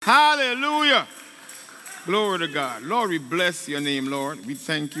Hallelujah. Glory to God. Lord, we bless your name, Lord. We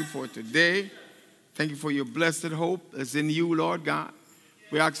thank you for today. Thank you for your blessed hope that's in you, Lord God.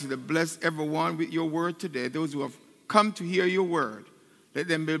 We ask you to bless everyone with your word today. Those who have come to hear your word, let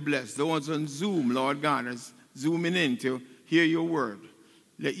them be blessed. Those on Zoom, Lord God, is zooming in to hear your word.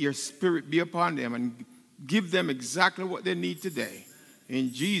 Let your spirit be upon them and give them exactly what they need today.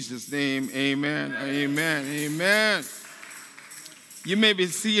 In Jesus' name, amen, amen, amen. You may be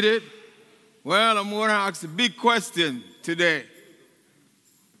seated. Well, I'm going to ask a big question today.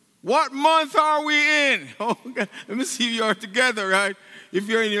 What month are we in? Oh, let me see if you're together, right? If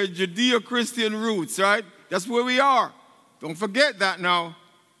you're in your Judeo-Christian roots, right? That's where we are. Don't forget that now.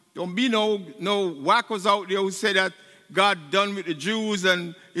 Don't be no wackos out there who say that God done with the Jews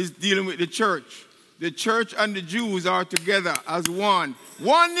and is dealing with the church. The church and the Jews are together as one.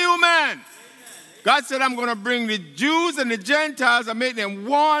 One new man. God said, I'm going to bring the Jews and the Gentiles and make them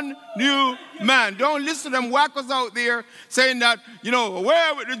one new man. Don't listen to them wackos out there saying that,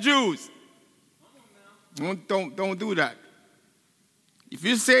 away with the Jews. Don't do that. If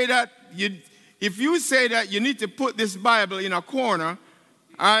you say that, you need to put this Bible in a corner,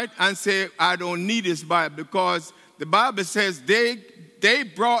 all right, and say, I don't need this Bible, because the Bible says they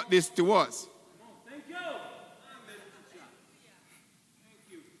brought this to us.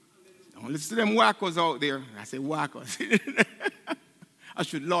 Don't listen to them wackos out there. I say wackos. I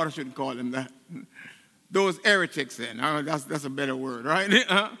shouldn't call them that. Those heretics then. That's a better word, right?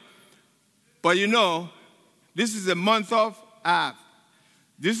 But this is a month of Av.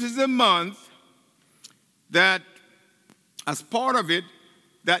 This is a month that, as part of it,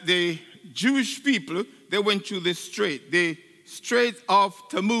 that the Jewish people, they went through the Strait of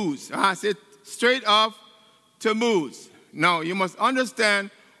Tammuz. I said Strait of Tammuz. Now, you must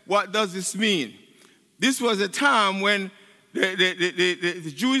understand, what does this mean? This was a time when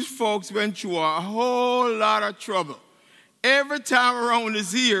the Jewish folks went through a whole lot of trouble. Every time around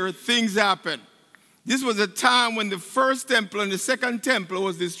this year, things happen. This was a time when the first temple and the second temple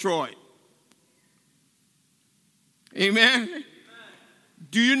was destroyed. Amen? Amen.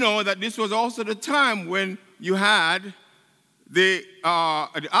 Do you know that this was also the time when you had the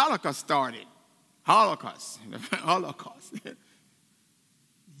Holocaust started? Holocaust.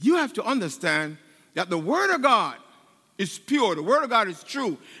 You have to understand that the Word of God is pure. The Word of God is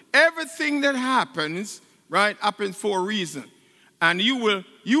true. Everything that happens, right, happens for a reason. And you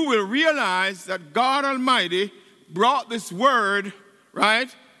will realize that God Almighty brought this Word,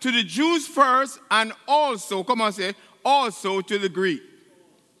 right, to the Jews first, and also, also to the Greek.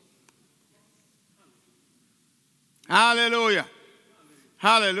 Hallelujah.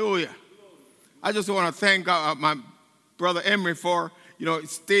 Hallelujah. I just want to thank my brother Emery for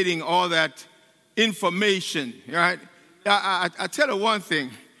stating all that information, right? I tell you one thing.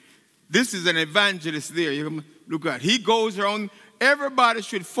 This is an evangelist there. You look at it. He goes around. Everybody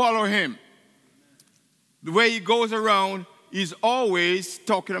should follow him. The way he goes around, he's always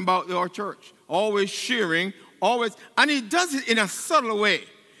talking about our church, always sharing, always. And he does it in a subtle way.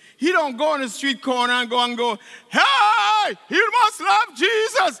 He don't go on the street corner and go, hey, you must love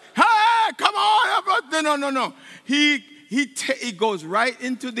Jesus. Hey, come on. No. He goes right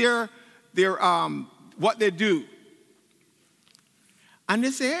into their what they do. And they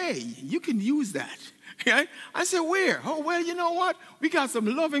say, hey, you can use that. Right? I said, where? Oh, well, you know what? We got some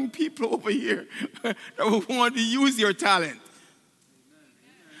loving people over here that want to use your talent.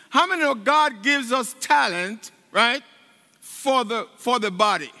 How many know God gives us talent, right, for the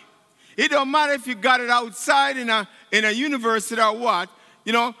body? It don't matter if you got it outside in a university or what,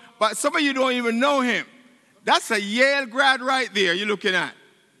 but some of you don't even know him. That's a Yale grad right there you're looking at.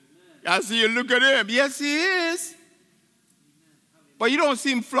 I see you look at him. Yes, he is. But you don't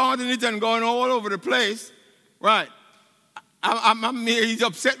see him flaunting it and going all over the place. Right. He's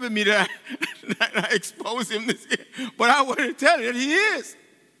upset with me that I expose him this year. But I want to tell you that he is.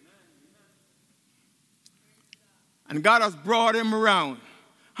 And God has brought him around.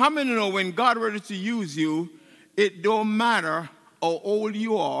 How many know when God is ready to use you, it don't matter how old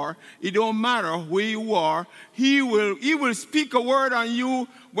you are, it don't matter where you are, he will speak a word on you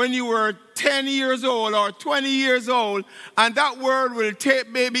when you were 10 years old or 20 years old, and that word will take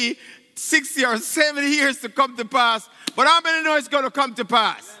maybe 60 or 70 years to come to pass. But how many know it's going to come to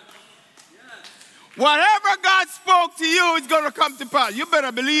pass? Whatever God spoke to you is going to come to pass. You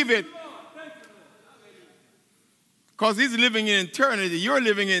better believe it. Because he's living in eternity. You're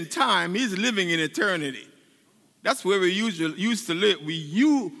living in time. He's living in eternity. That's where we used to live.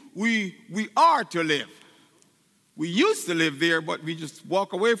 We are to live. We used to live there, but we just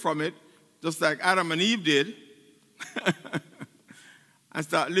walk away from it, just like Adam and Eve did. and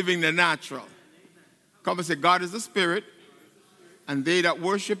start living the natural. Come and say, God is a spirit, and they that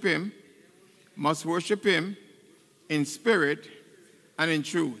worship him must worship him in spirit and in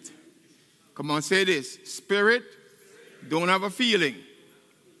truth. Come on, say this. Spirit don't have a feeling.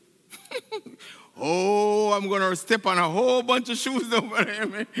 Oh, I'm going to step on a whole bunch of shoes over there,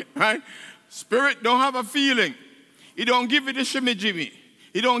 man. Right? Spirit don't have a feeling. He don't give you the shimmy jimmy.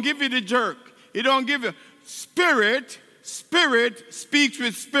 He don't give you the jerk. He don't give you... Spirit speaks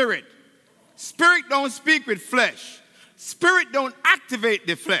with spirit. Spirit don't speak with flesh. Spirit don't activate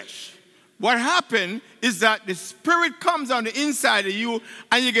the flesh. What happened is that the spirit comes on the inside of you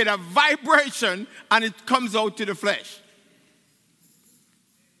and you get a vibration and it comes out to the flesh.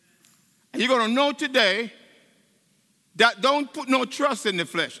 And you're going to know today that don't put no trust in the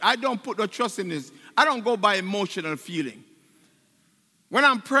flesh. I don't put no trust in this. I don't go by emotional feeling. When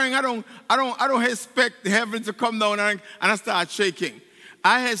I'm praying, I don't expect the heavens to come down and I start shaking.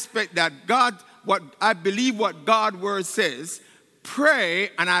 I expect that God, I believe what God's word says,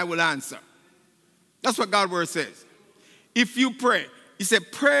 pray and I will answer. That's what God's word says. If you pray, he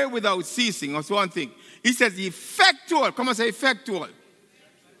said pray without ceasing. That's one thing. He says effectual, come on say effectual,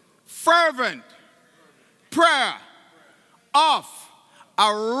 fervent prayer of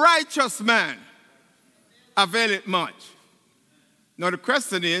a righteous man availeth much. Now the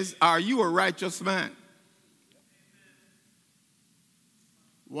question is, are you a righteous man?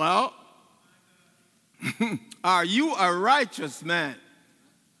 Well, are you a righteous man?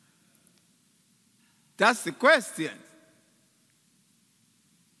 That's the question.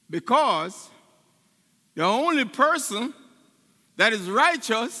 Because the only person that is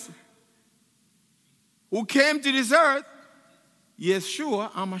righteous who came to this earth,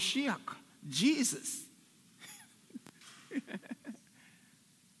 Yeshua HaMashiach, Jesus.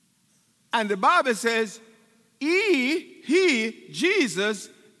 And the Bible says, he, Jesus,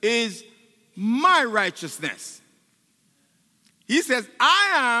 is my righteousness. He says,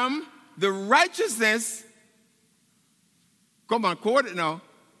 I am the righteousness. Come on, quote it now.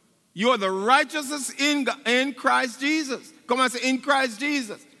 You are the righteousness in Christ Jesus. Come on, say in Christ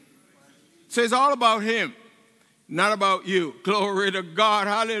Jesus. So it's all about him, not about you. Glory to God.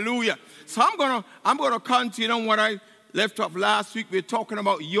 Hallelujah. So I'm gonna continue on what I left off last week. We're talking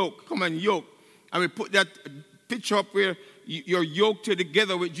about yoke. Come on, yoke. And we put that picture up where you're yoked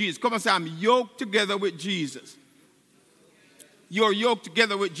together with Jesus. Come on, say I'm yoked together with Jesus. You're yoked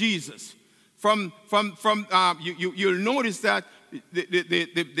together with Jesus. You'll notice that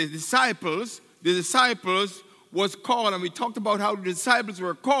the disciples was called, and we talked about how the disciples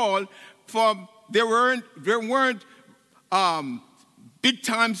were called from, they weren't big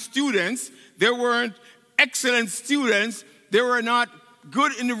time students, they weren't excellent students, they were not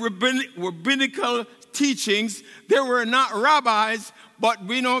good in the rabbinical teachings, they were not rabbis, but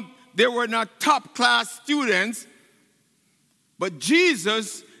we know they were not top class students. But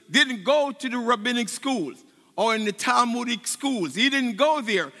Jesus didn't go to the rabbinic schools or in the Talmudic schools. He didn't go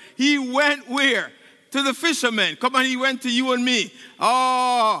there. He went where? To the fishermen. Come on, he went to you and me.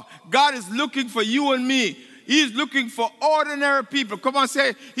 Oh, God is looking for you and me. He's looking for ordinary people. Come on,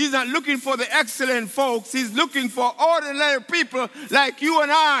 say, he's not looking for the excellent folks. He's looking for ordinary people like you and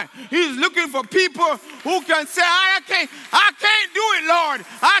I. He's looking for people who can say, I can't do it, Lord.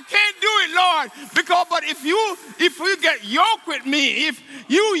 I can't do it, Lord. But if you get yoked with me, if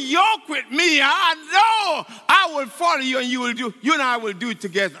you yoke with me, I know I will follow you and you and I will do it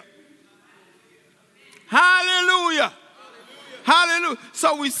together. Hallelujah. Hallelujah.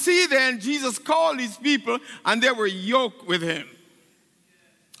 So we see then Jesus called these people and they were yoked with him.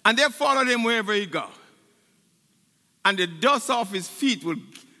 And they followed him wherever he go. And the dust off his feet would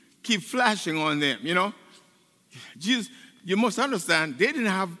keep flashing on them, you know. Jesus, you must understand, they didn't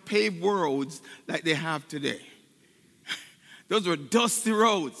have paved roads like they have today. Those were dusty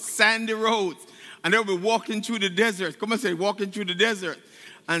roads, sandy roads. And they would be walking through the desert. Come on, say, walking through the desert.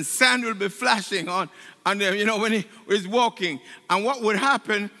 And sand will be flashing on them, you know, when he was walking. And what would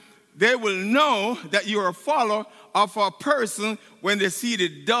happen, they will know that you're a follower of a person when they see the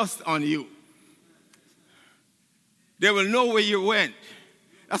dust on you. They will know where you went.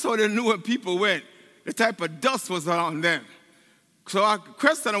 That's how they knew where people went. The type of dust was on them. So a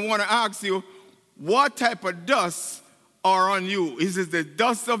question I want to ask you, what type of dust are on you? Is it the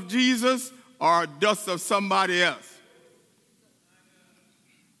dust of Jesus or dust of somebody else?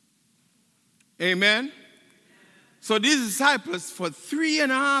 Amen? So these disciples, for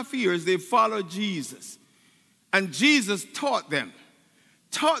 3.5 years, they followed Jesus. And Jesus taught them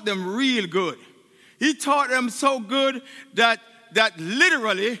real good. He taught them so good that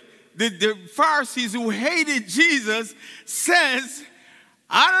literally the Pharisees who hated Jesus says,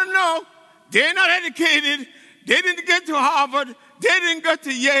 I don't know. They're not educated. They didn't get to Harvard. They didn't go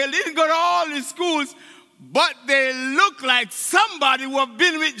to Yale. They didn't go to all these schools. But they look like somebody who have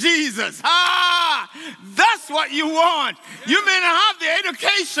been with Jesus. That's what you want. You may not have the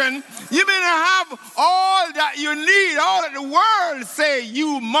education. You may not have all that you need, all that the world say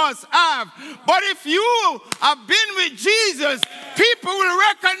you must have. But if you have been with Jesus, people will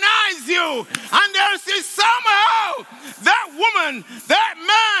recognize you. And they'll say, somehow, that woman,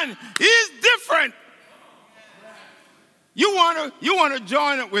 that man is different. You want to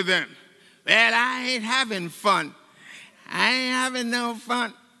join up with them. Well, I ain't having fun. I ain't having no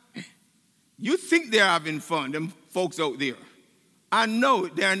fun. You think they're having fun, them folks out there. I know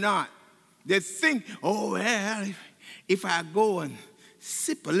they're not. They think, oh, well, if I go and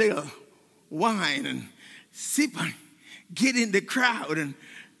sip a little wine and sip and get in the crowd and,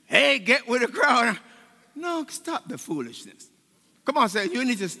 hey, get with the crowd. No, stop the foolishness. Come on, say, you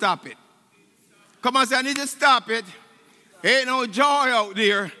need to stop it. Come on, say, I need to stop it. Ain't no joy out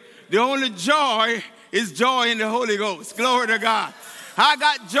there. The only joy is joy in the Holy Ghost. Glory to God. I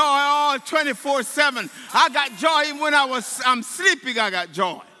got joy all 24/7. I got joy even when I'm sleeping, I got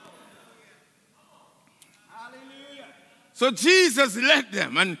joy. Hallelujah. So Jesus led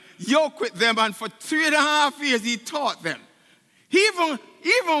them and yoked with them, and for 3.5 years he taught them. He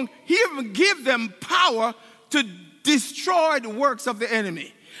even gave them power to destroy the works of the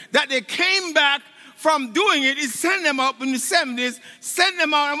enemy. That they came back from doing it, he sent them out in the 70s, sent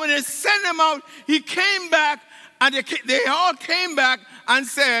them out, and when they sent them out, he came back, and they all came back and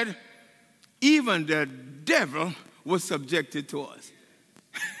said, even the devil was subjected to us.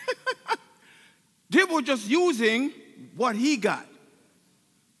 They were just using what he got.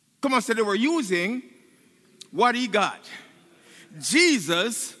 Come on, say they were using what he got.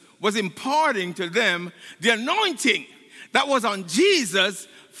 Jesus was imparting to them the anointing that was on Jesus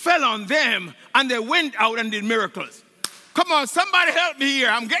fell on them, and they went out and did miracles. Come on, somebody help me here.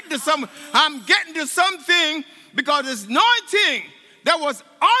 I'm getting to something, because this anointing that was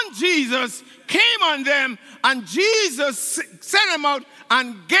on Jesus came on them, and Jesus sent them out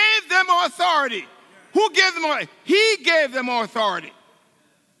and gave them authority. Who gave them authority? He gave them authority.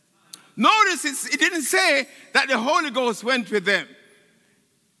 Notice it didn't say that the Holy Ghost went with them.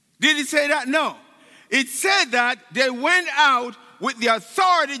 Did it say that? No. It said that they went out with the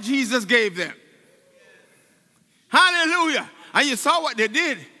authority Jesus gave them. Hallelujah. And you saw what they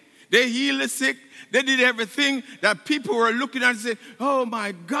did. They healed the sick. They did everything that people were looking at and saying, oh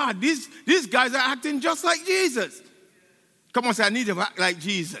my God, these guys are acting just like Jesus. Come on, say, I need to act like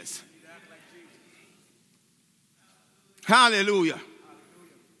Jesus. Hallelujah.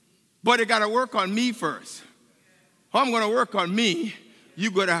 But they got to work on me first. How I'm going to work on me, you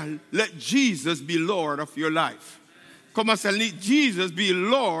got to let Jesus be Lord of your life. Come on, say, let Jesus be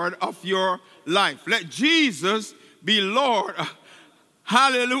Lord of your life. Let Jesus be Lord.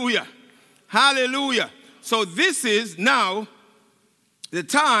 Hallelujah. Hallelujah. So this is now the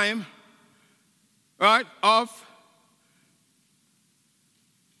time, right, of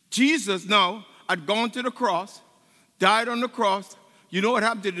Jesus now had gone to the cross, died on the cross. You know what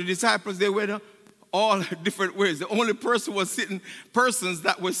happened to the disciples? They went all different ways. The only persons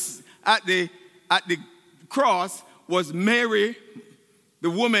that was at the cross was Mary, the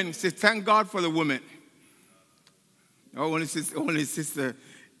woman. Said, thank God for the woman. Only sister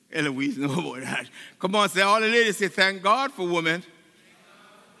Eloise know about that. Come on, say, all the ladies say, thank God for women.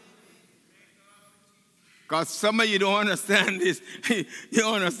 Because some of you don't understand this. You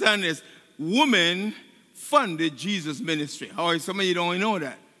don't understand this. Women funded Jesus' ministry. Oh, some of you don't know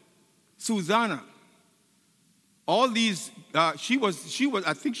that. Susanna. All these, she was.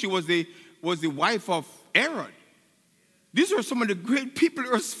 I think she was the wife of Herod. These are some of the great people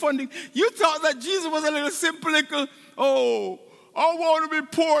who are funding. You thought that Jesus was a little simple, oh, I want to be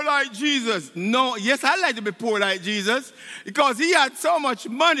poor like Jesus. No, yes, I like to be poor like Jesus because he had so much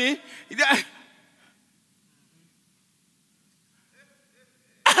money.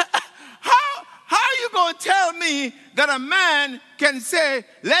 How are you going to tell me that a man can say,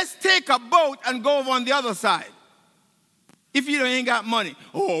 let's take a boat and go over on the other side? If you ain't got money.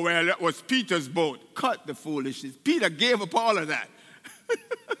 Oh, well, that was Peter's boat. Cut the foolishness. Peter gave up all of that.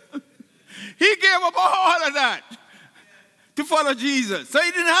 He gave up all of that to follow Jesus. So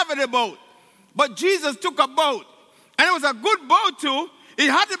he didn't have any boat. But Jesus took a boat. And it was a good boat too. It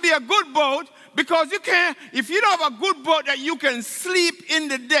had to be a good boat because you can't, if you don't have a good boat that you can sleep in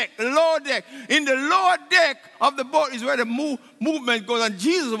the deck, the lower deck. In the lower deck of the boat is where the movement goes. And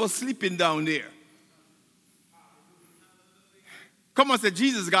Jesus was sleeping down there. Come on, say,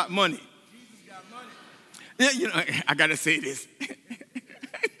 Jesus got money. Jesus got money. You know, I got to say this.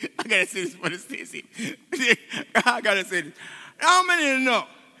 gotta say this for the Stacy. I gotta say this. How many know?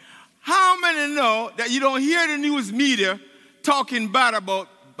 How many know that you don't hear the news media talking bad about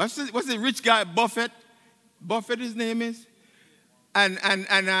what's the rich guy Buffett? Buffett, his name is, and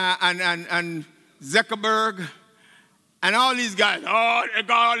Zuckerberg, and all these guys. Oh, they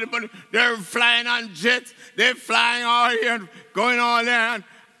got all the money. They're flying on jets. They're flying all here and going all there.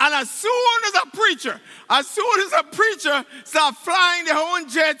 And as soon as a preacher start flying their own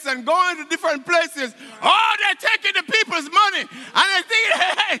jets and going to different places, oh, they're taking the people's money. And they think,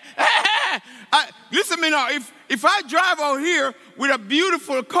 hey. Listen to me now. If I drive out here with a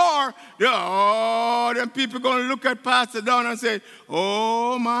beautiful car, then people going to look at Pastor Don and say,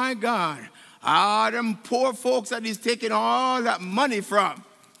 oh, my God. Them poor folks that he's taking all that money from.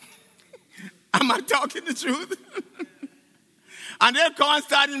 Am I talking the truth? And they'll come and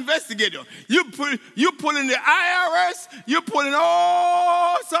start investigating. You pull in the IRS, you pull in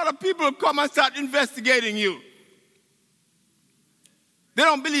all sort of people who come and start investigating you. They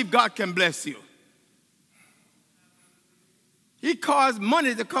don't believe God can bless you. He caused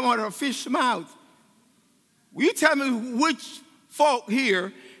money to come out of a fish's mouth. Will you tell me which folk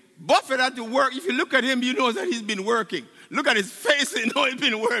here, Buffett had to work? If you look at him, you know that he's been working. Look at his face, you know he's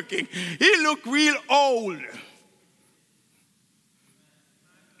been working. He looked real old.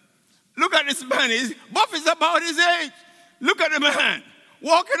 Look at this man. Buffett's about his age. Look at the man.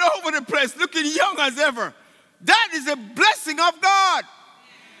 Walking over the place, looking young as ever. That is a blessing of God.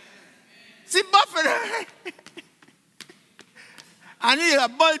 See, Buffett, I need a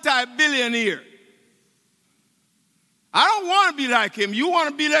multi-billionaire. I don't want to be like him. You want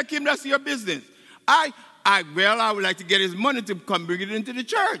to be like him, that's your business. I would like to get his money to come bring it into the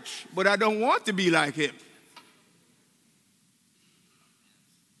church, but I don't want to be like him.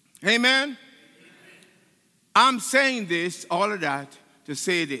 Amen? I'm saying this, all of that, to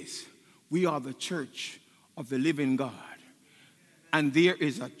say this. We are the church of the living God. And there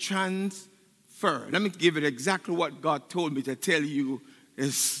is a transfer. Let me give it exactly what God told me to tell you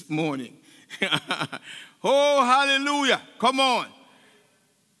this morning. Oh, hallelujah. Come on.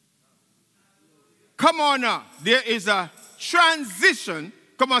 Come on now. There is a transition.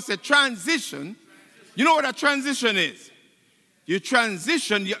 Come on, say transition. You know what a transition is? You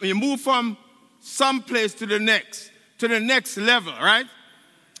transition, you move from some place to the next level, right?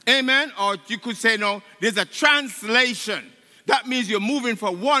 Amen? Or you could say, no, there's a translation. That means you're moving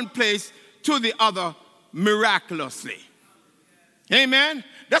from one place to the other miraculously. Amen?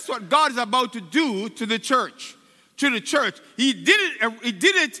 That's what God is about to do to the church. To the church. He did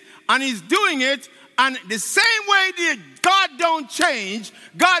it, and he's doing it, and the same way God don't change,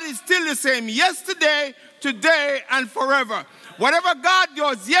 God is still the same yesterday, today, and forever. Whatever God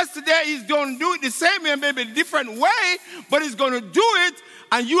does yesterday, he's going to do it the same way, maybe a different way, but he's going to do it,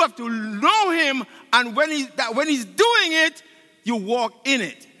 and you have to know him, and when he's doing it, you walk in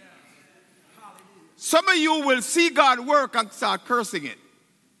it. Some of you will see God work and start cursing it.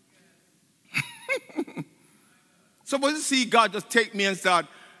 Suppose you see God just take me and start,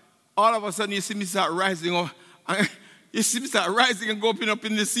 all of a sudden you see me start rising up, you see me start rising and going up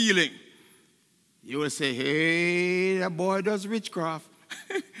in the ceiling. You will say, hey, that boy does witchcraft.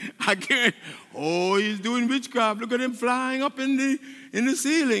 Again, oh, he's doing witchcraft. Look at him flying up in the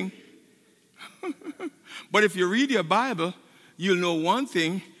ceiling. But if you read your Bible, you'll know one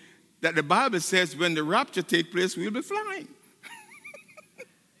thing, that the Bible says when the rapture takes place, we'll be flying.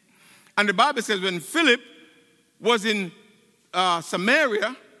 And the Bible says when Philip was in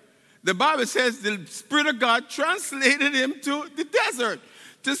Samaria, the Bible says the Spirit of God translated him to the desert.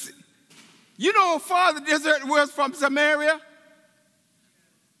 You know how far the desert was from Samaria?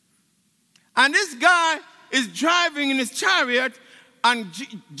 And this guy is driving in his chariot, and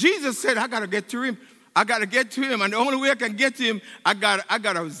Jesus said, I got to get to him. I got to get to him. And the only way I can get to him, I got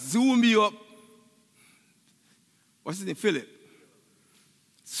to zoom you up. What's his name? Philip.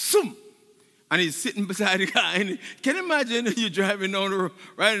 Zoom. And he's sitting beside the guy. And can you imagine you driving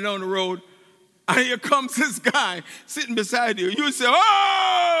riding down the road, and here comes this guy sitting beside you. You say,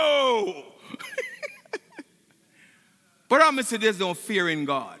 oh! But I'm going to say there's no fear in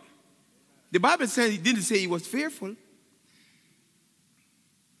God. The Bible says he didn't say he was fearful.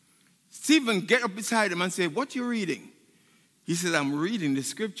 Stephen get up beside him and say, what you reading? He says, I'm reading the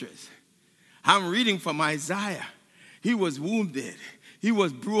scriptures. I'm reading from Isaiah. He was wounded. He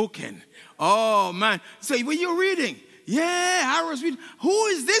was broken. Oh, man. So, what you reading? Yeah, I was reading. Who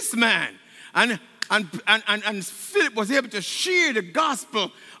is this man? And Philip was able to share the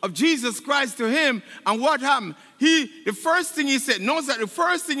gospel of Jesus Christ to him. And what happened? The first thing he said,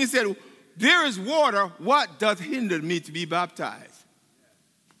 there is water. What doth hinder me to be baptized?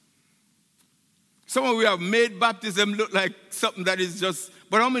 Some of we have made baptism look like something that is just,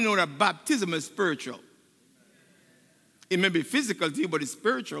 but how many know that baptism is spiritual? It may be physical to you, but it's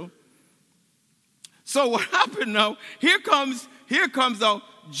spiritual. So what happened now, here comes now,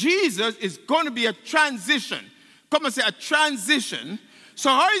 Jesus is going to be a transition. Come and say a transition.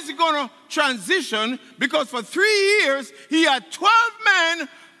 So how is he going to transition? Because for 3 years, he had 12 men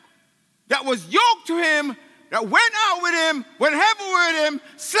that was yoked to him, that went out with him, went heaven with him,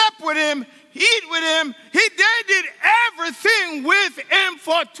 slept with him, eat with him. They did everything with him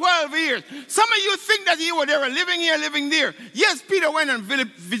for 12 years. Some of you think that they were living here, living there. Yes, Peter went and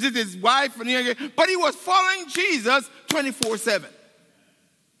visited his wife, but he was following Jesus 24/7.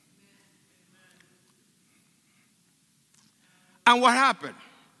 And what happened?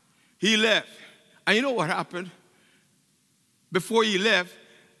 He left. And you know what happened? Before he left,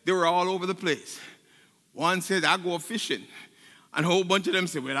 they were all over the place. One said, I'll go fishing. And a whole bunch of them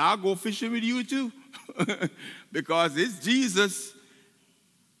said, well, I'll go fishing with you too. Because it's Jesus.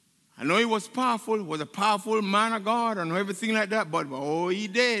 I know he was powerful, was a powerful man of God, and everything like that, but oh, he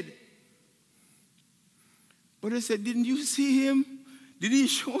did. But they said, didn't you see him? Did he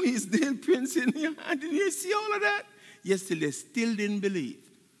show his nail prints in your hand? Didn't you see all of that? Yes, they still didn't believe.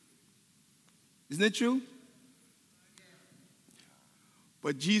 Isn't it true?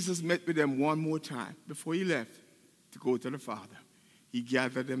 But Jesus met with them one more time before he left to go to the Father. He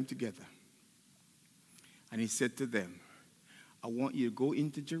gathered them together. And he said to them, I want you to go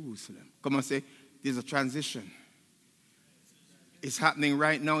into Jerusalem. Come on, say, there's a transition. It's happening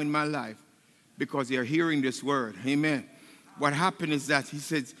right now in my life because you're hearing this word. Amen. What happened is that he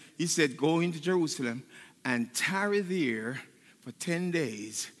said, go into Jerusalem and tarry there for 10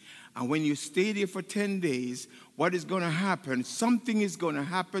 days. And when you stay there for 10 days, what is going to happen? Something is going to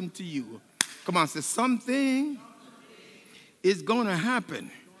happen to you. Come on, say something is going to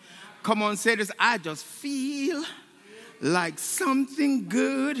happen. Come on, say this. I just feel like something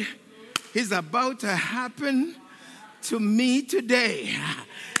good is about to happen to me today.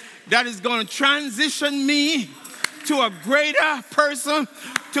 That is going to transition me to a greater person,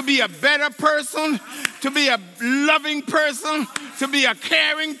 to be a better person, to be a loving person, to be a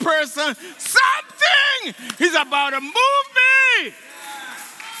caring person. Something is about to move me.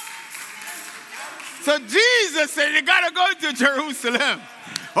 So Jesus said, you got to go to Jerusalem.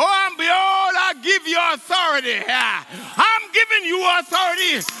 Oh, and behold, I give you authority. I'm giving you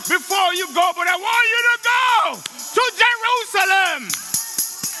authority before you go, but I want you to go to Jerusalem.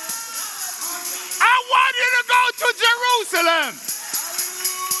 I want you to go to Jerusalem.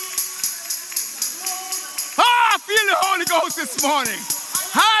 Oh, I feel the Holy Ghost this morning.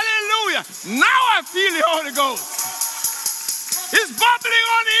 Hallelujah. Now I feel the Holy Ghost. It's bubbling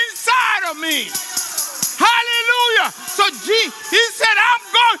on the inside of me. Hallelujah. So he said, I'm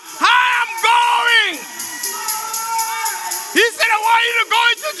going. I am going. He said, I want you to go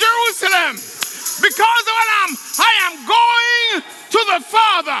into Jerusalem. Because I am going to the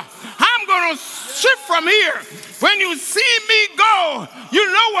Father. I'm going to shift from here. When you see me go,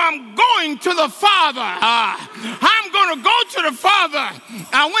 you know I'm going to the Father. I'm going to go to the Father.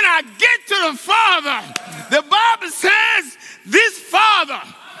 And when I get to the Father, the Bible says, this Father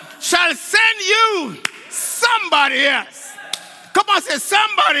shall send you somebody else. Come on, say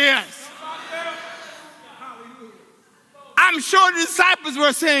somebody else. I'm sure the disciples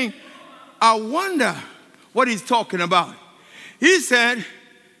were saying, I wonder what he's talking about. He said,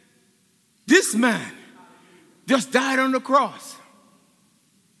 this man just died on the cross,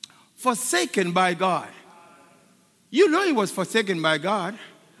 forsaken by God. You know he was forsaken by God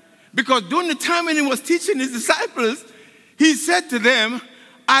because during the time when he was teaching his disciples, he said to them,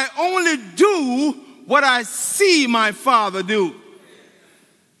 I only do what I see my Father do.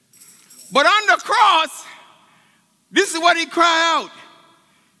 But on the cross, this is what he cried out.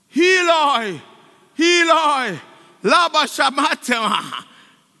 Eloi, Eloi, lama sabachthani.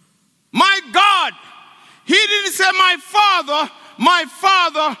 My God. He didn't say, my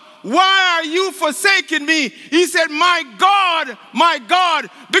Father, why are you forsaking me? He said, my God,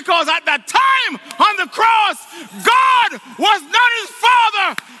 because at that time on the cross, God was not his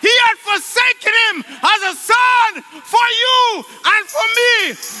Father. He had forsaken him as a son for you and for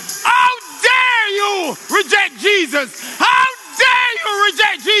me. How dare you reject Jesus? How dare you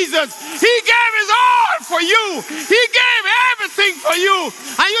reject Jesus? He gave his all for you. He gave everything for you.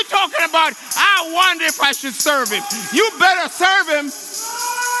 And you're talking about, I wonder if I should serve him. You better serve him.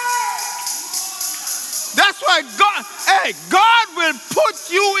 That's why God will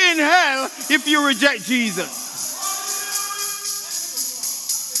put you in hell if you reject Jesus.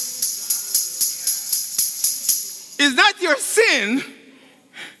 It's not your sin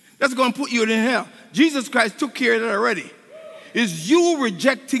that's going to put you in hell. Jesus Christ took care of that already. It's you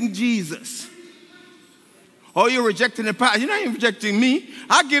rejecting Jesus. Or you're rejecting the pastor. You're not even rejecting me.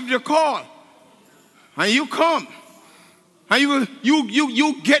 I give you a call. And you come. And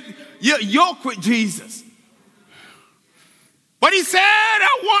you get your yoke with Jesus. But he said,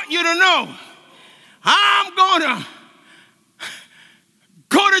 I want you to know, I'm going to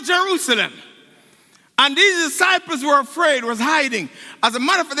go to Jerusalem. And these disciples were afraid, was hiding. As a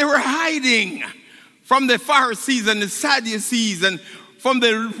matter of fact, they were hiding from the Pharisees and the Sadducees and from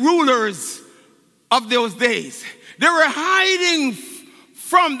the rulers of those days. They were hiding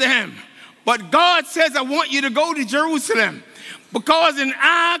from them. But God says, I want you to go to Jerusalem. Because in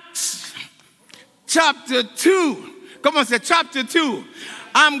Acts chapter 2, come on, say chapter 2.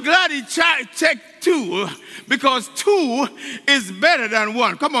 I'm glad he checked 2 because 2 is better than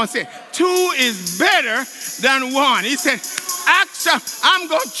 1. Come on, say 2 is better than 1. He said, I'm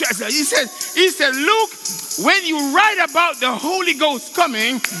going to check. He said, Luke, when you write about the Holy Ghost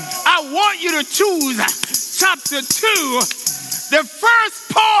coming, I want you to choose chapter 2, the first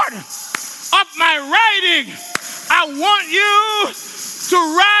part of my writing. I want you to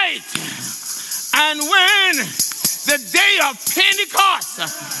write. And when the day of Pentecost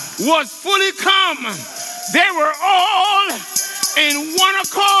was fully come, they were all in one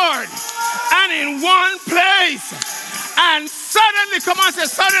accord and in one place. And suddenly, come on, say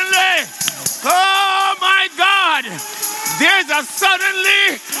suddenly, oh my God, there's a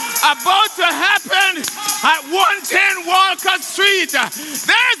suddenly about to happen at 110 Walcott Street.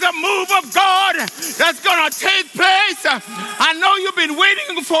 There's a move of God that's going to take place. I know you've been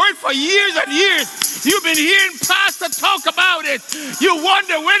waiting for it for years and years. You've been hearing Pastor talk about it. You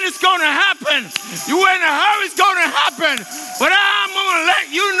wonder when it's going to happen. You wonder how it's going to happen. But I'm going to let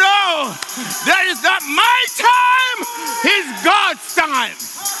you know that it's not my time. It's God's time.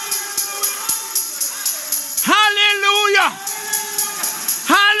 Hallelujah.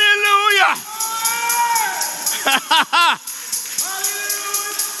 Hallelujah.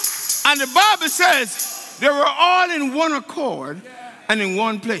 And the Bible says they were all in one accord and in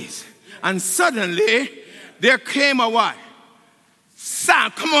one place. And suddenly there came a what?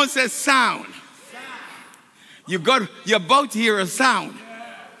 Sound. Come on, say sound. You're about to hear a sound.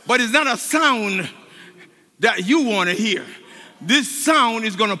 But it's not a sound that you want to hear. This sound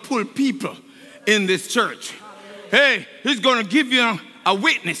is going to pull people in this church. Hey, he's going to give you a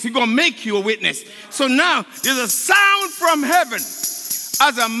witness. He's going to make you a witness. So now there's a sound from heaven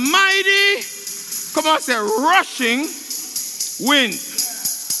as a mighty, come on, say rushing wind.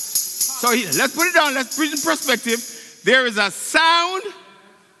 So let's put it down. Let's put it in perspective. There is a sound.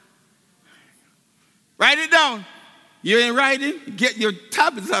 Write it down. You ain't writing? Get your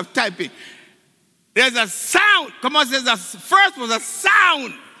tablets of typing. There's a sound. Come on, says first was a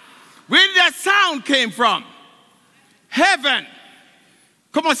sound. Where did that sound came from? Heaven.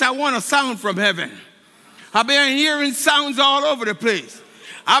 Come on, say I want a sound from heaven. I've been hearing sounds all over the place.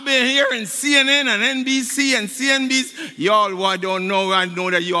 I've been hearing CNN and NBC and CNBC. Y'all don't know, I know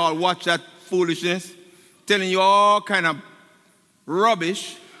that you all watch that foolishness. Telling you all kind of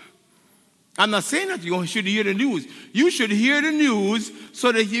rubbish. I'm not saying that you should hear the news. You should hear the news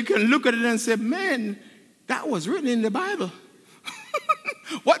so that you can look at it and say, man, that was written in the Bible.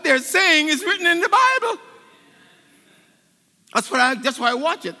 What they're saying is written in the Bible. That's why I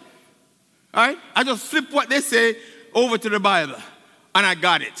watch it. All right? I just flip what they say over to the Bible. And I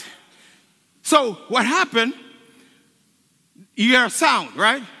got it. So what happened, you hear a sound,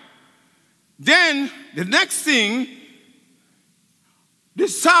 right? Then the next thing, the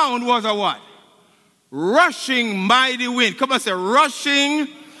sound was a what? Rushing mighty wind. Come on, say rushing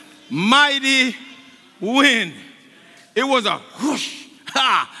mighty wind. It was a whoosh,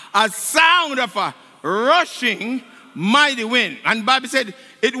 a sound of a rushing mighty wind. And the Bible said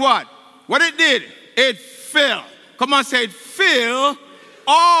it what? What it did? It fell. Come on, say it filled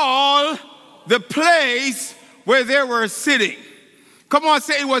all the place where they were sitting. Come on,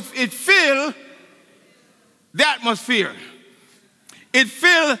 say it filled the atmosphere. It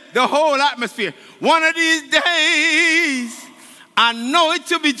filled the whole atmosphere. One of these days, I know it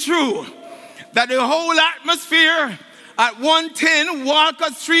to be true, that the whole atmosphere at 110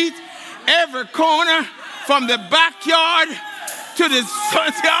 Walcott Street, every corner, from the backyard to the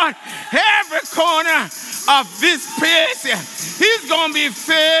front yard, every corner of this place, he's going to be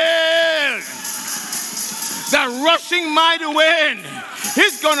filled. The rushing mighty wind,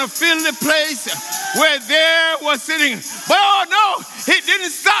 he's going to fill the place where there was sitting. But oh no, it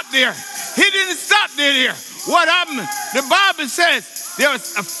didn't stop there. He didn't stop there. What happened? The Bible says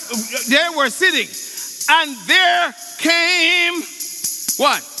they were sitting, and there came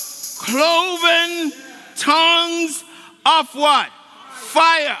what? cloven tongues of what?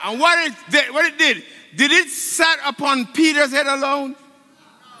 Fire. And what it did it sat upon Peter's head alone?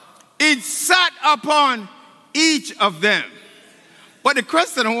 It sat upon each of them. But the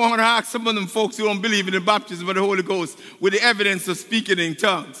question I want to ask some of them folks who don't believe in the baptism of the Holy Ghost with the evidence of speaking in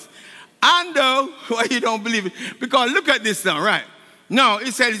tongues. I know why you don't believe it. Because look at this now, right? Now,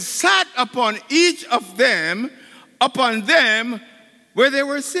 it said it sat upon each of them, upon them where they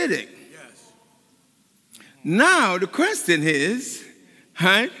were sitting. Yes. Now, the question is,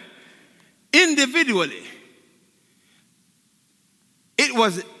 right? Individually, it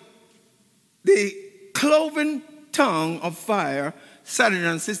was the cloven tongue of fire sat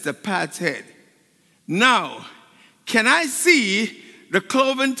on Sister Pat's head. Now, can I see the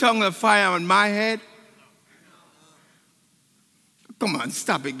cloven tongue of fire on my head? Come on,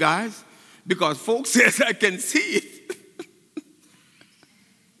 stop it, guys. Because folks says I can see it.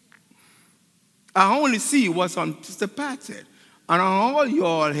 I only see what's on Sister Pat's head and on all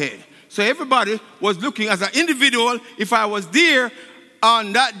your head. So everybody was looking as an individual. If I was there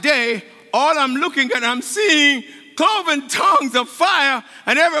on that day, all I'm looking at, I'm seeing cloven tongues of fire,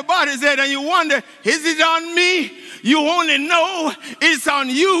 and everybody said, and you wonder, is it on me? You only know it's on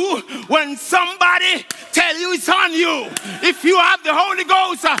you when somebody tell you it's on you. If you have the Holy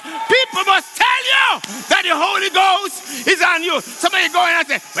Ghost, people must tell you that the Holy Ghost is on you. Somebody go in and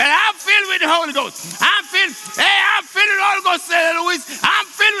say, well, I'm filled with the Holy Ghost. I'm filled with the Holy Ghost, said Louis. I'm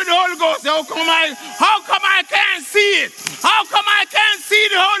filled with the Holy Ghost. How come I can't see it? How come I can't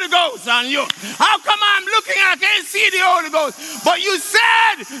see the Holy Ghost on you? How come I'm looking and I can't see the Holy Ghost? But you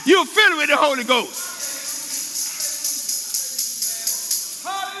said you're filled with the Holy Ghost.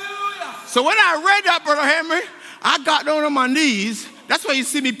 So when I read that, Brother Henry, I got down on my knees. That's why you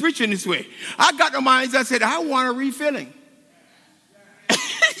see me preaching this way. I got on my knees and said, I want a refilling.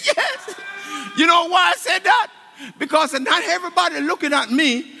 Yes. You know why I said that? Because not everybody looking at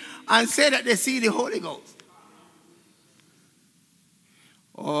me and say that they see the Holy Ghost.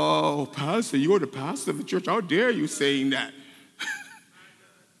 Oh, Pastor, you're the pastor of the church. How dare you saying that?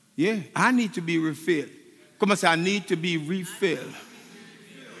 Yeah, I need to be refilled. Come on, say, I need to be refilled.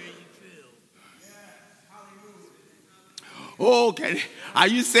 Oh, okay. Are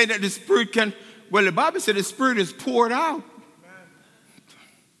you saying that the Spirit can? Well, the Bible said the Spirit is poured out.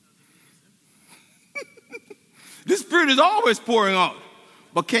 The Spirit is always pouring out.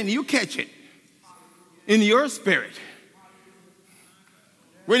 But can you catch it in your spirit?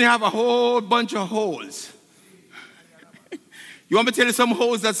 When you have a whole bunch of holes. You want me to tell you some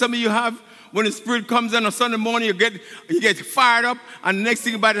holes that some of you have? When the Spirit comes in on Sunday morning, you get fired up, and the next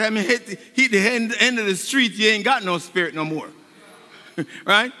thing by the time you hit the end of the street, you ain't got no spirit no more.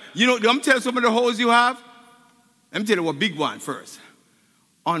 Right? You know, let me tell you some of the holes you have. Let me tell you what big one first.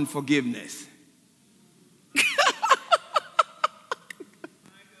 Unforgiveness.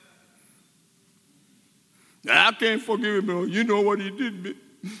 I can't forgive him. You know what he did me.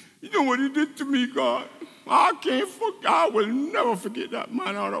 You know what he did to me, God. I will never forget that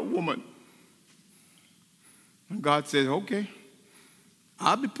man or that woman. And God says, okay,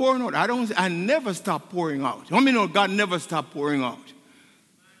 I'll be pouring out. I never stop pouring out. How many know God never stopped pouring out?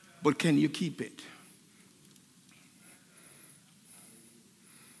 But can you keep it?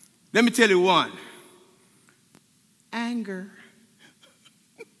 Let me tell you one. Anger.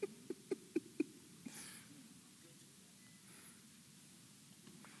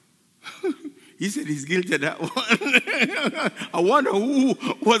 He said he's guilty of that one. I wonder who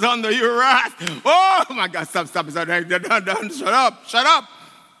was under your wrath. Oh, my God, stop. Shut up.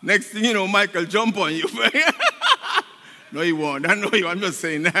 Next thing you know, Michael jump on you. No, he won't. I know you. I'm just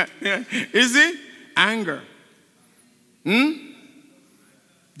saying that. Is it? Anger. Do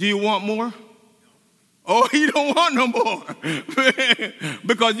you want more? Oh, you don't want no more.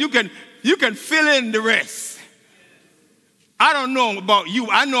 Because you can fill in the rest. I don't know about you.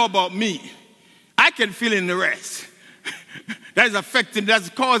 I know about me. I can fill in the rest. That's affecting, that's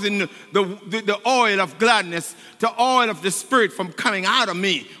causing the oil of gladness, the oil of the Spirit from coming out of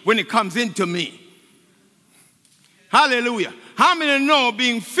me when it comes into me. Hallelujah. How many know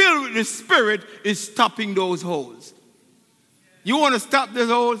being filled with the Spirit is stopping those holes? You want to stop those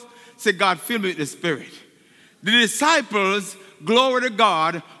holes? Say, God, fill me with the Spirit. The disciples, glory to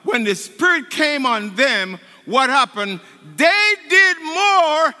God, when the Spirit came on them, what happened? They did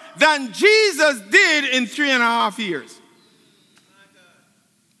more than Jesus did in 3.5 years.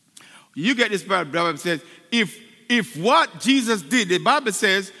 You get this, the Bible says, if what Jesus did, the Bible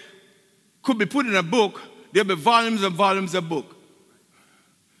says, could be put in a book, there'll be volumes and volumes of book.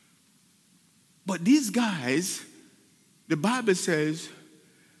 But these guys, the Bible says,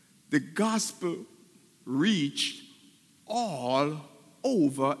 the gospel reached all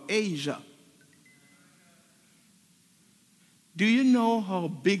over Asia. Do you know how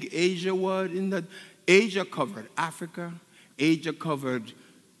big Asia was? In that Asia covered Africa, Asia covered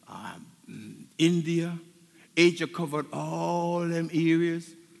India, Asia covered all them areas.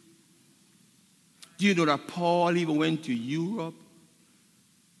 Do you know that Paul even went to Europe?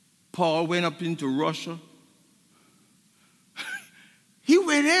 Paul went up into Russia. He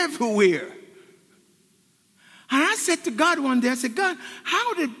went everywhere. And I said to God one day, I said, God,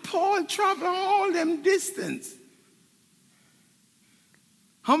 how did Paul travel all them distance?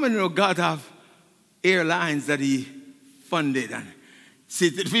 How many of God have airlines that he funded? And see,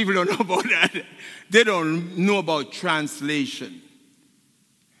 people don't know about that. They don't know about translation.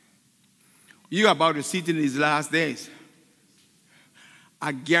 You're about to see it in these last days.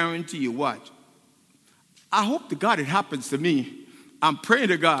 I guarantee you what? I hope to God it happens to me. I'm praying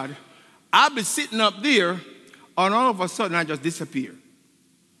to God. I'll be sitting up there, and all of a sudden I just disappear.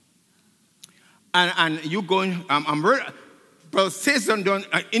 And you going, I'm ready. Brother Sesson don't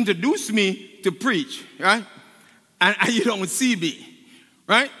introduce me to preach, right? And you don't see me,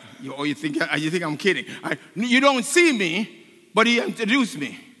 right? You think I'm kidding. You don't see me, but he introduced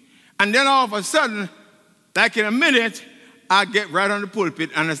me. And then all of a sudden, like in a minute, I get right on the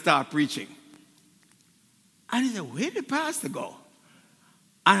pulpit and I start preaching. And he said, where did the pastor go?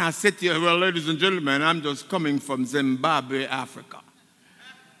 And I said to you, well, ladies and gentlemen, I'm just coming from Zimbabwe, Africa.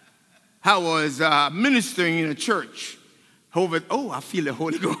 I was ministering in a church. I feel the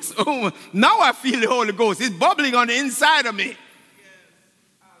Holy Ghost. Oh, now I feel the Holy Ghost. It's bubbling on the inside of me.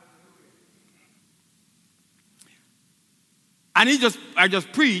 And I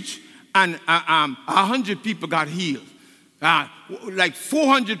just preached, and 100 people got healed. Like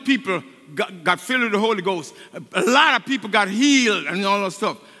 400 people got filled with the Holy Ghost. A lot of people got healed and all that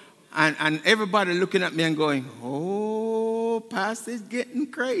stuff. And everybody looking at me and going, oh, pastor's getting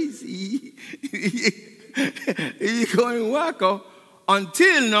crazy. He's going wacko.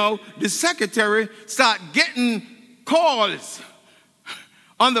 Until now, the secretary start getting calls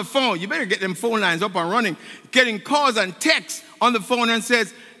on the phone. You better get them phone lines up and running. Getting calls and texts on the phone and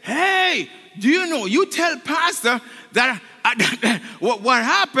says, hey, do you know, you tell pastor that what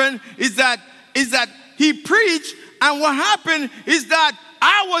happened is that he preached, and what happened is that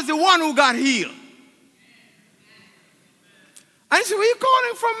I was the one who got healed. I said, where you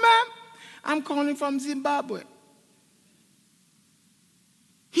calling from, ma'am? I'm calling from Zimbabwe.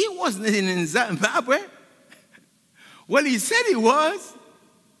 He wasn't in Zimbabwe. Well, he said he was.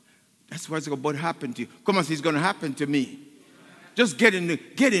 That's what's about to happen to you. Come on, it's going to happen to me. Just get in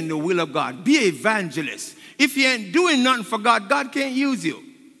the will of God. Be an evangelist. If you ain't doing nothing for God, God can't use you.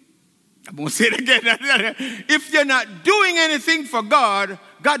 I'm going to say it again. If you're not doing anything for God,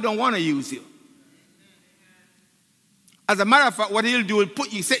 God don't want to use you. As a matter of fact, what he'll do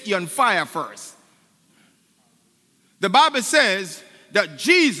is set you on fire first. The Bible says that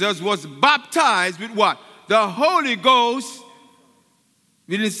Jesus was baptized with what? The Holy Ghost.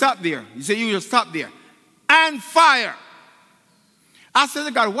 We didn't stop there. You say you just stop there. And fire. I said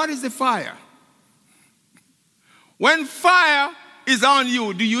to God, what is the fire? When fire is on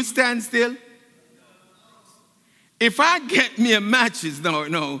you, do you stand still? If I get me a matches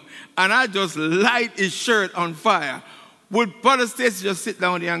and I just light his shirt on fire, would Brother Stacy just sit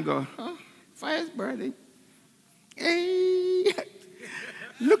down there and go, oh, fire's burning. Hey,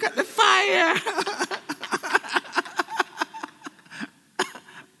 look at the fire.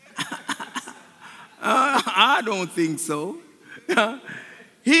 I don't think so.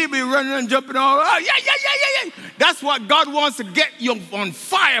 He'll be running and jumping all. Oh, yeah. That's what God wants, to get you on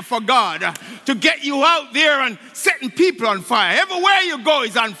fire for God. To get you out there and setting people on fire. Everywhere you go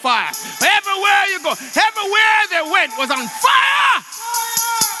is on fire. Everywhere you go. Everywhere they went was on fire.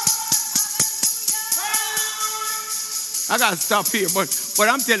 I got to stop here. But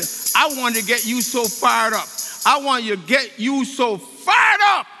I'm telling you, I want to get you so fired up. I want to get you so fired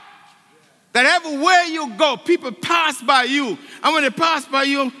up that everywhere you go, people pass by you. And when they pass by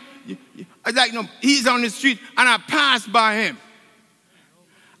you, he's on the street, and I pass by him.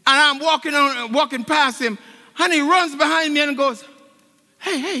 And I'm walking past him, and he runs behind me and goes,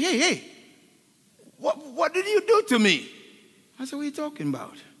 hey. What did you do to me? I said, what are you talking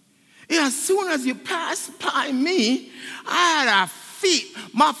about? As soon as you passed by me, I had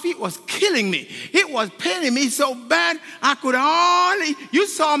my feet was killing me. It was paining me so bad, you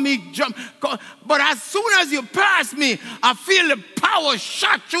saw me jump. But as soon as you passed me, I feel the power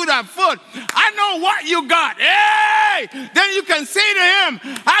shot through that foot. I know what you got. Hey! Then you can say to him,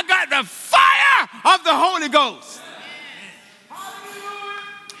 I got the fire of the Holy Ghost.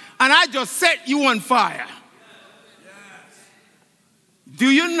 and I just set you on fire. Do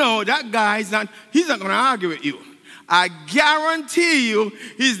you know that guy he's not going to argue with you. I guarantee you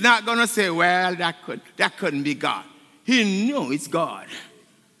he's not going to say, well, that couldn't be God. He knew it's God.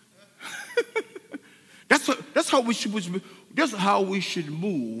 That's how we should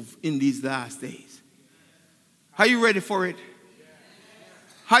move in these last days. Are you ready for it?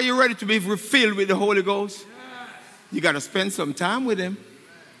 Are you ready to be filled with the Holy Ghost? You got to spend some time with him.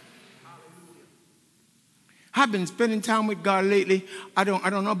 I've been spending time with God lately. I don't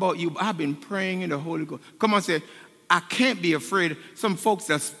know about you, but I've been praying in the Holy Ghost. Come on, say, I can't be afraid. Some folks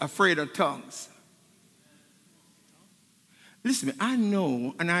are afraid of tongues. Listen, I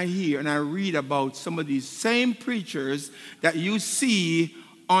know and I hear and I read about some of these same preachers that you see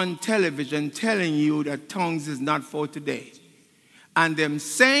on television telling you that tongues is not for today. And them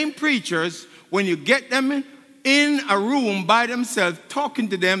same preachers, when you get them in a room by themselves talking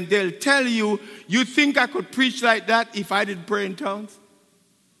to them, they'll tell you, you think I could preach like that if I didn't pray in tongues?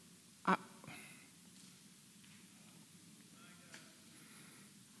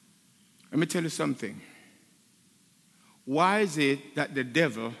 Let me tell you something. Why is it that the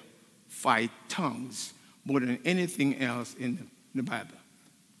devil fights tongues more than anything else in the Bible?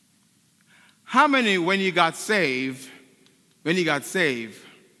 How many, when you got saved,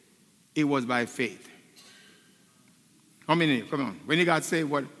 it was by faith? How many? Come on. When you got saved,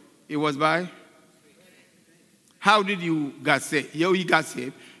 what? It was by? How did you got saved? You got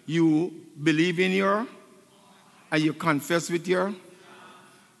saved. You believe in your, and you confess with your.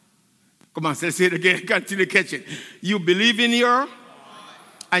 Come on, say it again. Continue to catch it. You believe in your,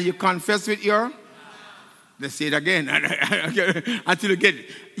 and you confess with your. Let's say it again until you get it.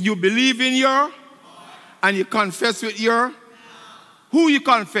 You believe in your, and you confess with your. Who you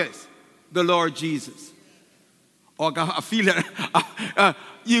confess? The Lord Jesus. Oh, God, I feel it.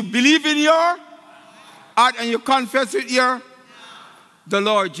 You believe in your heart, and you confess with your. The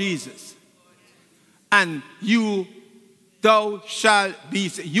Lord Jesus. And thou shalt be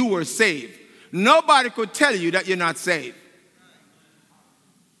saved. You were saved. Nobody could tell you that you're not saved.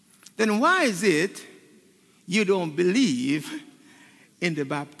 Then why is it you don't believe in the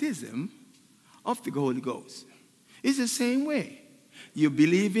baptism of the Holy Ghost? It's the same way. You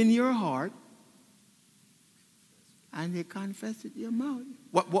believe in your heart and you confess with your mouth.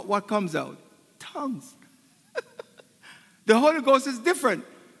 What comes out? Tongues. The Holy Ghost is different.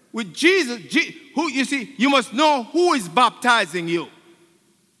 With Jesus, who you see, you must know who is baptizing you.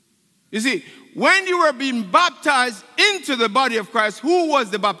 You see, when you were being baptized into the body of Christ, who was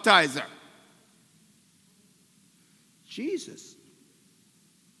the baptizer? Jesus.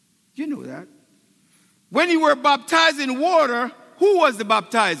 You know that. When you were baptized in water, who was the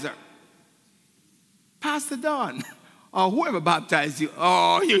baptizer? Pastor Don. Or whoever baptized you.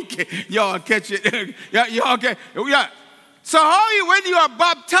 Oh, y'all catch it. Y'all okay. Yeah. So when you are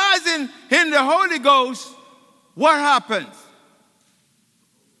baptizing in the Holy Ghost, what happens?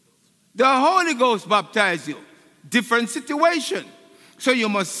 The Holy Ghost baptizes you. Different situation. So you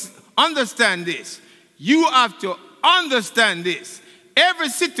must understand this. You have to understand this. Every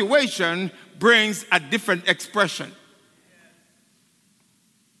situation brings a different expression.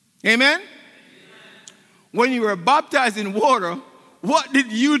 Amen? When you were baptized in water, what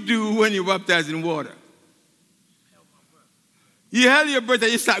did you do when you were baptized in water? You held your breath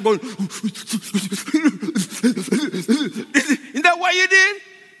and you start going. Isn't that what you did?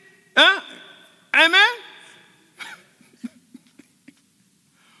 Huh? Amen?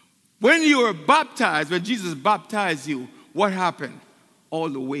 When you were baptized, when Jesus baptized you, what happened? All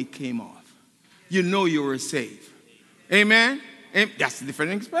the weight came off. You know you were saved. Amen? That's a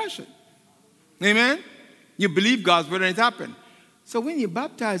different expression. Amen? You believe God's word and it happened. So when you're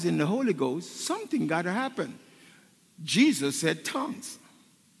baptized in the Holy Ghost, something got to happen. Jesus said tongues.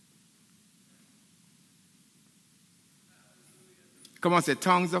 Come on, say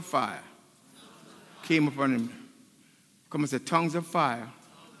tongues of fire. Came upon him. Come on, say tongues of fire.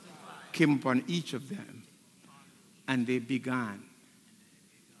 Came upon each of them. And they began.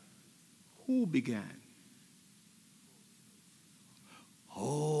 Who began?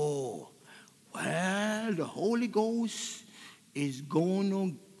 Oh, well, the Holy Ghost is going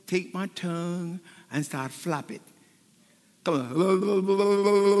to take my tongue and start flap it. Come on.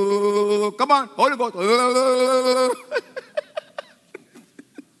 Come on, Holy Ghost.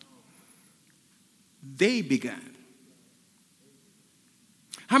 They began.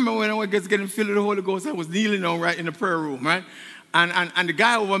 I remember when I was getting filled with the Holy Ghost, I was kneeling on right in the prayer room, right? And the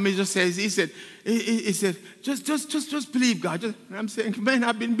guy over me just says, he said, just believe God. And I'm saying, man,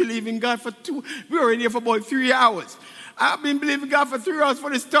 I've been believing God we were in here for about 3 hours. I've been believing God for 3 hours for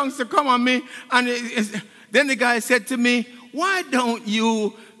these tongues to come on me. And then the guy said to me, why don't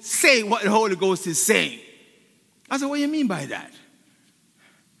you say what the Holy Ghost is saying? I said, what do you mean by that?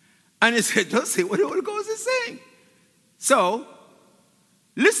 And he said, don't say what the Holy Ghost is saying. So,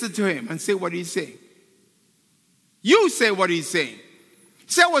 listen to him and say what he's saying. You say what he's saying.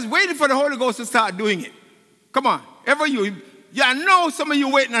 See, I was waiting for the Holy Ghost to start doing it. Come on. I know some of you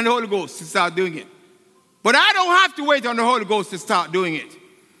waiting on the Holy Ghost to start doing it. But I don't have to wait on the Holy Ghost to start doing it.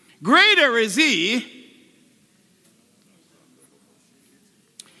 Greater is he.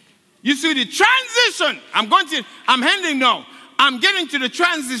 You see the transition. I'm ending now. I'm getting to the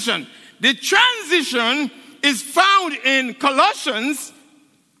transition. The transition is found in Colossians.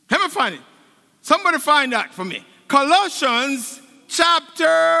 Let me find it. Somebody find that for me. Colossians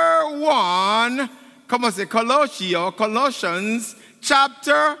chapter 1. Come on, say Colossians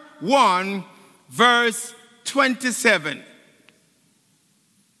chapter 1, verse 27.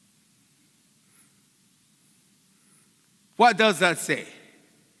 What does that say?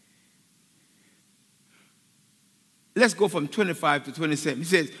 Let's go from 25 to 27. He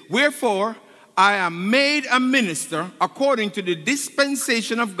says, wherefore I am made a minister according to the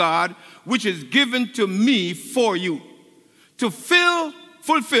dispensation of God, which is given to me for you, to fulfill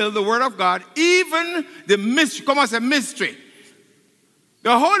the word of God, even the mystery. Come on, say mystery.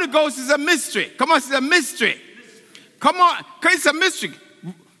 The Holy Ghost is a mystery. Come on, it's a mystery. Come on, because it's a mystery.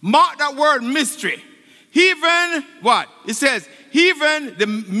 Mark that word mystery. Even what? It says, even the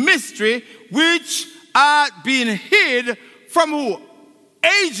mystery which are being hid from who?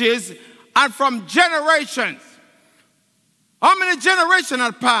 Ages and from generations. How many generations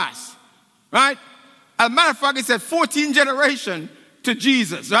have passed? Right? As a matter of fact, it said 14 generations to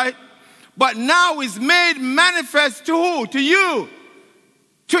Jesus, right? But now is made manifest to who? To you.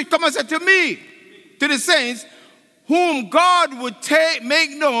 Come and say to me, to the saints, whom God would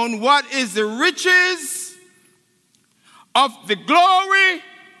make known what is the riches of the glory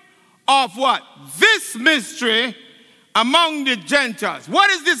of what? This mystery among the Gentiles. What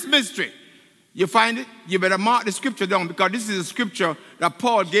is this mystery? You find it? You better mark the scripture down, because this is a scripture that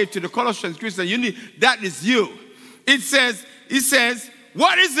Paul gave to the Colossians Christians. That is you. It says,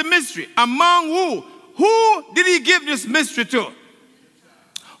 what is the mystery? Among who? Who did he give this mystery to?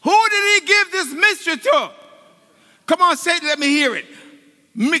 Who did he give this mystery to? Come on, say it, let me hear it.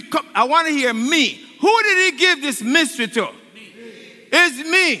 I want to hear me. Who did he give this mystery to? It's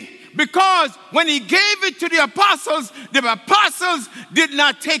me. Because when he gave it to the apostles did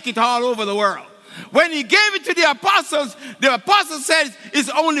not take it all over the world. When he gave it to the apostles said it's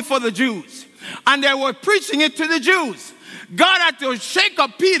only for the Jews. And they were preaching it to the Jews. God had to shake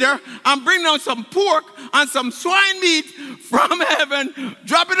up Peter and bring down some pork and some swine meat from heaven,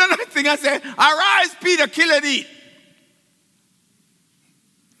 drop it on the thing and say, arise, Peter, kill and eat.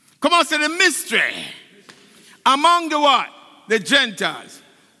 Come on, say the mystery among the what? The Gentiles.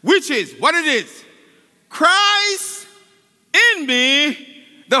 Which is, what it is? Christ in me,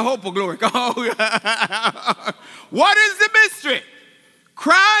 the hope of glory. Oh, yeah. What is the mystery?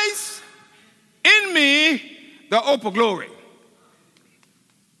 Christ in me, the hope of glory.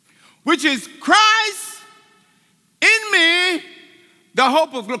 Which is Christ in me, the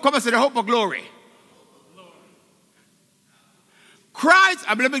hope of glory. Come and say the hope of glory. Christ,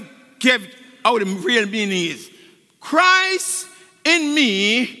 let me give out the real meaning is. Christ in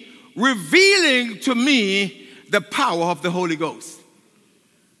me, revealing to me the power of the Holy Ghost.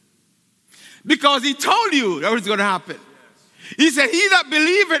 Because he told you that was going to happen. He said, he that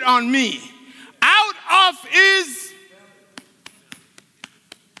believeth on me, out of his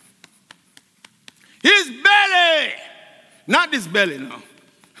belly. Not this belly, no.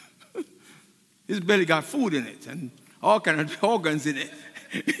 His belly got food in it and all kinds of organs in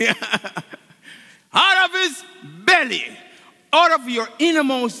it. Out of his belly, out of your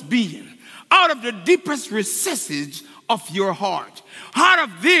innermost being, out of the deepest recesses of your heart, out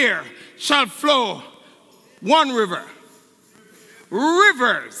of there shall flow one river.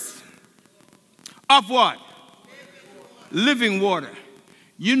 Rivers of what? Living water.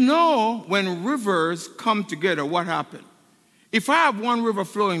 You know when rivers come together, what happened? If I have one river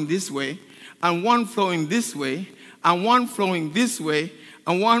flowing this way, and one flowing this way, and one flowing this way,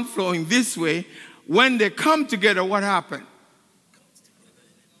 and one flowing this way, when they come together, what happened?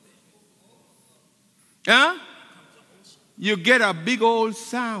 Huh? You get a big old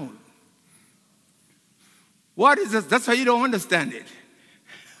sound. What is this? That's why you don't understand it.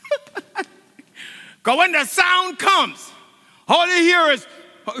 Because when the sound comes, all you hear is,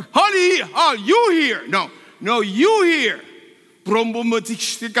 all you hear. No, you hear. Brombo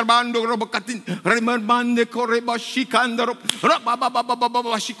Motikabando Robocatin, Remande Coreba Shikandaro,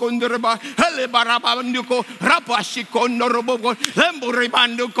 Rababa Shikondreba, Helebarabanduko, Rapa Shikondo Robo, Lembo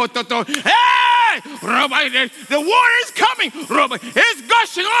Rebando Kototo. Hey! Rabbi, the water is coming. Rabbi, it's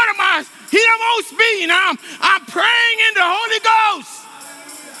gushing out of my innermost being. I'm praying in the Holy Ghost.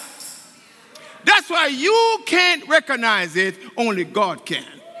 That's why you can't recognize it, only God can.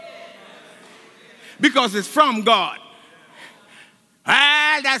 Because it's from God.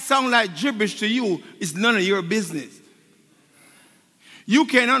 That sounds like gibberish to you. It's none of your business. You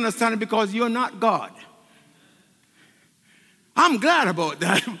can't understand it because you're not God. I'm glad about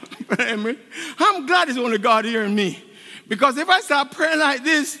that. I'm glad it's only God hearing me. Because if I start praying like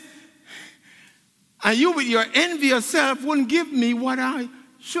this, and you with your envy yourself wouldn't give me what I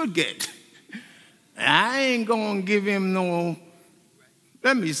should get. I ain't going to give him no,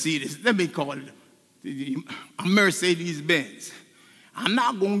 let me see this, let me call it a Mercedes Benz. I'm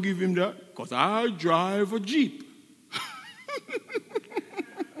not going to give him that because I drive a Jeep.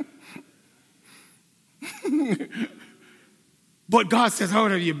 But God says,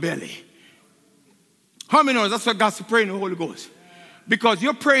 out of your belly. How many knows that's what God's praying in the Holy Ghost? Because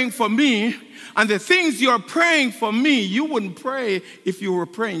you're praying for me, and the things you're praying for me, you wouldn't pray if you were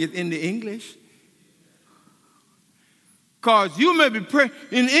praying it in the English. Because you may be praying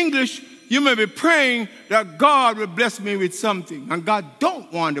in English, you may be praying that God will bless me with something. And God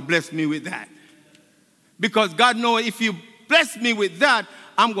don't want to bless me with that. Because God knows if you bless me with that,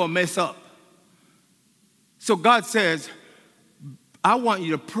 I'm going to mess up. So God says, I want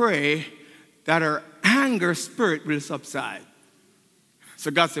you to pray that our anger spirit will subside.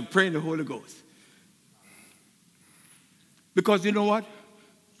 So God said, pray in the Holy Ghost. Because you know what?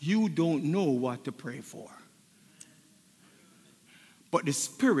 You don't know what to pray for. But the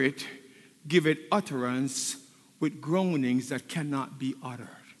Spirit giveth utterance with groanings that cannot be uttered.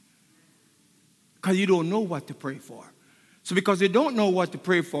 Because you don't know what to pray for. So because you don't know what to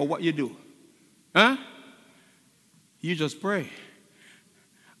pray for, what you do? Huh? You just pray.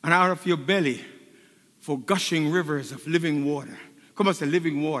 And out of your belly, for gushing rivers of living water. Come on, say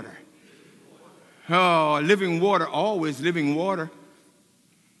living water. Oh, living water, always living water.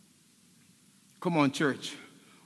 Come on, church.